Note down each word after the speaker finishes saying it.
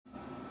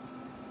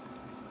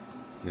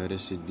Yo,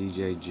 this is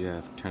DJ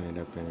Jeff, Turn It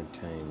Up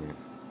Entertainment.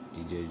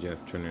 DJ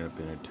Jeff, Turn It Up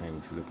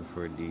Entertainment. If you're looking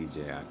for a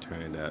DJ, I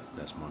turn it up.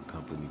 That's my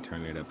company,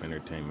 Turn It Up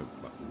Entertainment.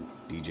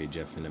 DJ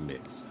Jeff in the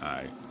mix.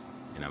 Alright,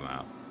 and I'm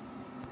out.